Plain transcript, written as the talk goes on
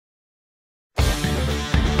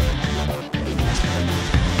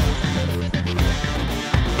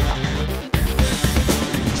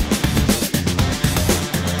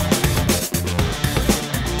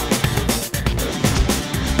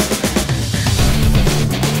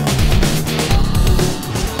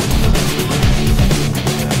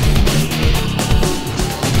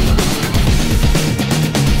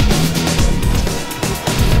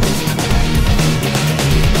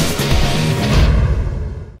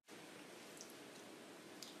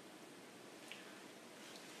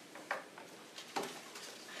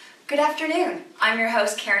Good afternoon. I'm your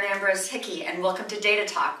host, Karen Ambrose Hickey, and welcome to Data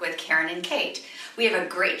Talk with Karen and Kate. We have a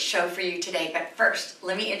great show for you today, but first,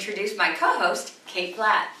 let me introduce my co-host, Kate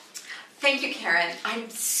Blatt. Thank you, Karen. I'm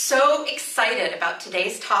so excited about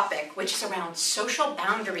today's topic, which is around social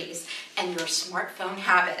boundaries and your smartphone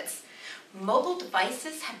habits. Mobile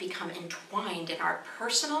devices have become entwined in our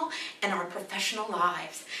personal and our professional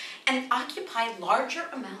lives and occupy larger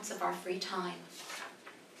amounts of our free time.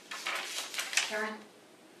 Karen?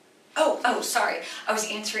 Sorry. I was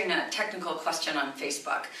answering a technical question on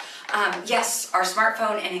Facebook. Yes, our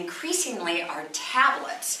smartphone and increasingly our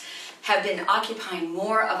tablets have been occupying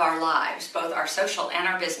more of our lives, both our social and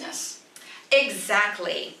our business.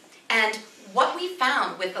 Exactly. And what we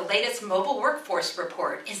found with the latest mobile workforce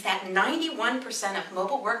report is that 91% of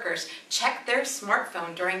mobile workers check their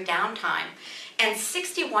smartphone during downtime, and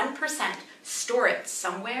 61% store it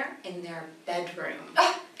somewhere in their bedroom.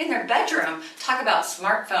 In their bedroom? Talk about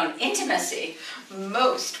smartphone intimacy.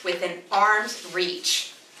 Most within arm's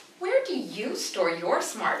reach. Where do you store your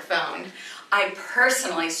smartphone? I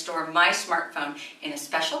personally store my smartphone in a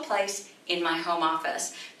special place in my home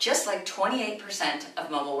office, just like 28% of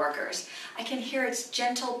mobile workers. I can hear its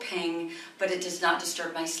gentle ping, but it does not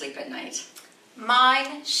disturb my sleep at night.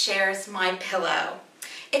 Mine shares my pillow.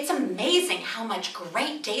 It's amazing how much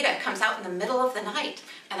great data comes out in the middle of the night,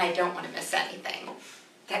 and I don't want to miss anything.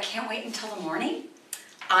 That can't wait until the morning?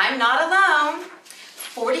 I'm not alone.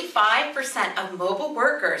 45% of mobile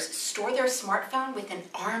workers store their smartphone within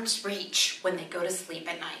arm's reach when they go to sleep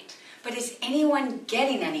at night. But is anyone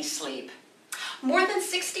getting any sleep? More than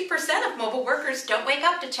 60% of mobile workers don't wake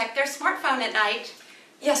up to check their smartphone at night.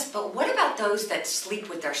 Yes, but what about those that sleep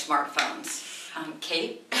with their smartphones?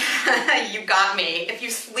 Kate? You got me. If you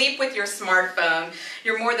sleep with your smartphone,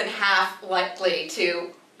 you're more than half likely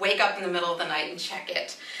to wake up in the middle of the night and check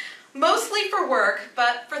it. Mostly for work,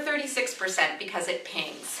 but for 36% because it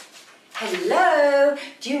pings. Hello!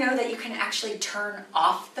 Do you know that you can actually turn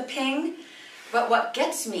off the ping? But what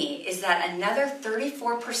gets me is that another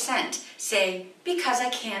 34% say, because I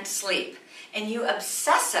can't sleep. And you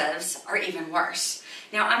obsessives are even worse.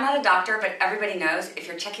 Now, I'm not a doctor, but everybody knows if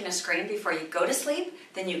you're checking a screen before you go to sleep,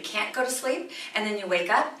 then you can't go to sleep, and then you wake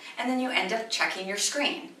up, and then you end up checking your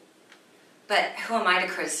screen. But who am I to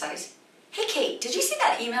criticize? Hey, Kate, did you see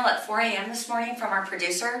that email at 4 a.m. this morning from our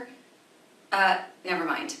producer? Never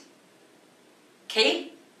mind.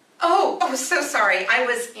 Kate? Oh, so sorry. I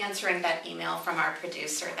was answering that email from our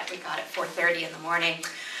producer that we got at 4:30 in the morning.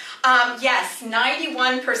 Yes,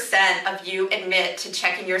 91% of you admit to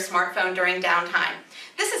checking your smartphone during downtime.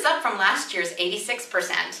 This is up from last year's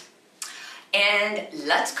 86%. And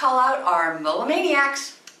let's call out our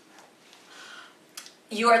monomaniacs.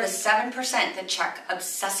 You are the 7% that check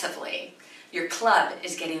obsessively. Your club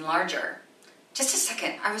is getting larger. Just a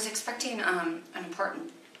second, I was expecting an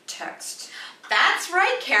important text. That's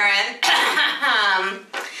right, Karen.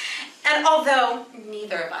 And although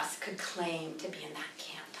neither of us could claim to be in that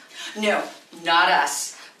camp. No, not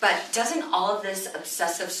us. But doesn't all of this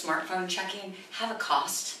obsessive smartphone checking have a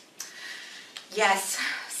cost? Yes,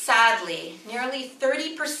 sadly, nearly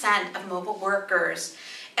 30% of mobile workers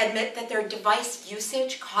admit that their device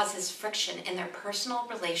usage causes friction in their personal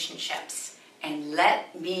relationships. And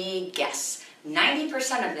let me guess,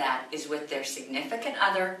 90% of that is with their significant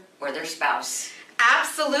other or their spouse.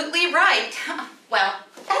 Absolutely right. Well,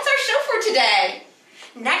 that's our show for today.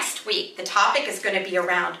 Next week, the topic is going to be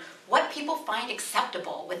around what people find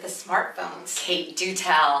acceptable with the smartphones. Kate, do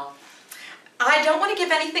tell. I don't want to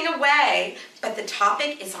give anything away, but the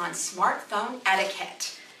topic is on smartphone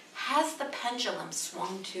etiquette. Has the pendulum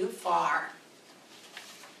swung too far?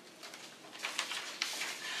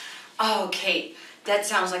 Oh, Kate, that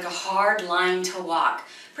sounds like a hard line to walk,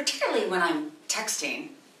 particularly when I'm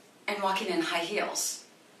texting and walking in high heels.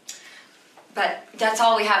 But that's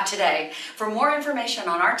all we have today. For more information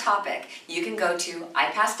on our topic, you can go to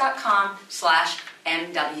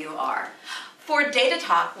ipass.com/MWR. For Data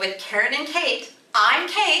Talk with Karen and Kate, I'm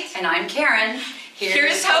Kate. And I'm Karen.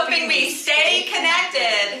 Here's hoping we stay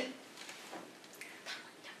connected.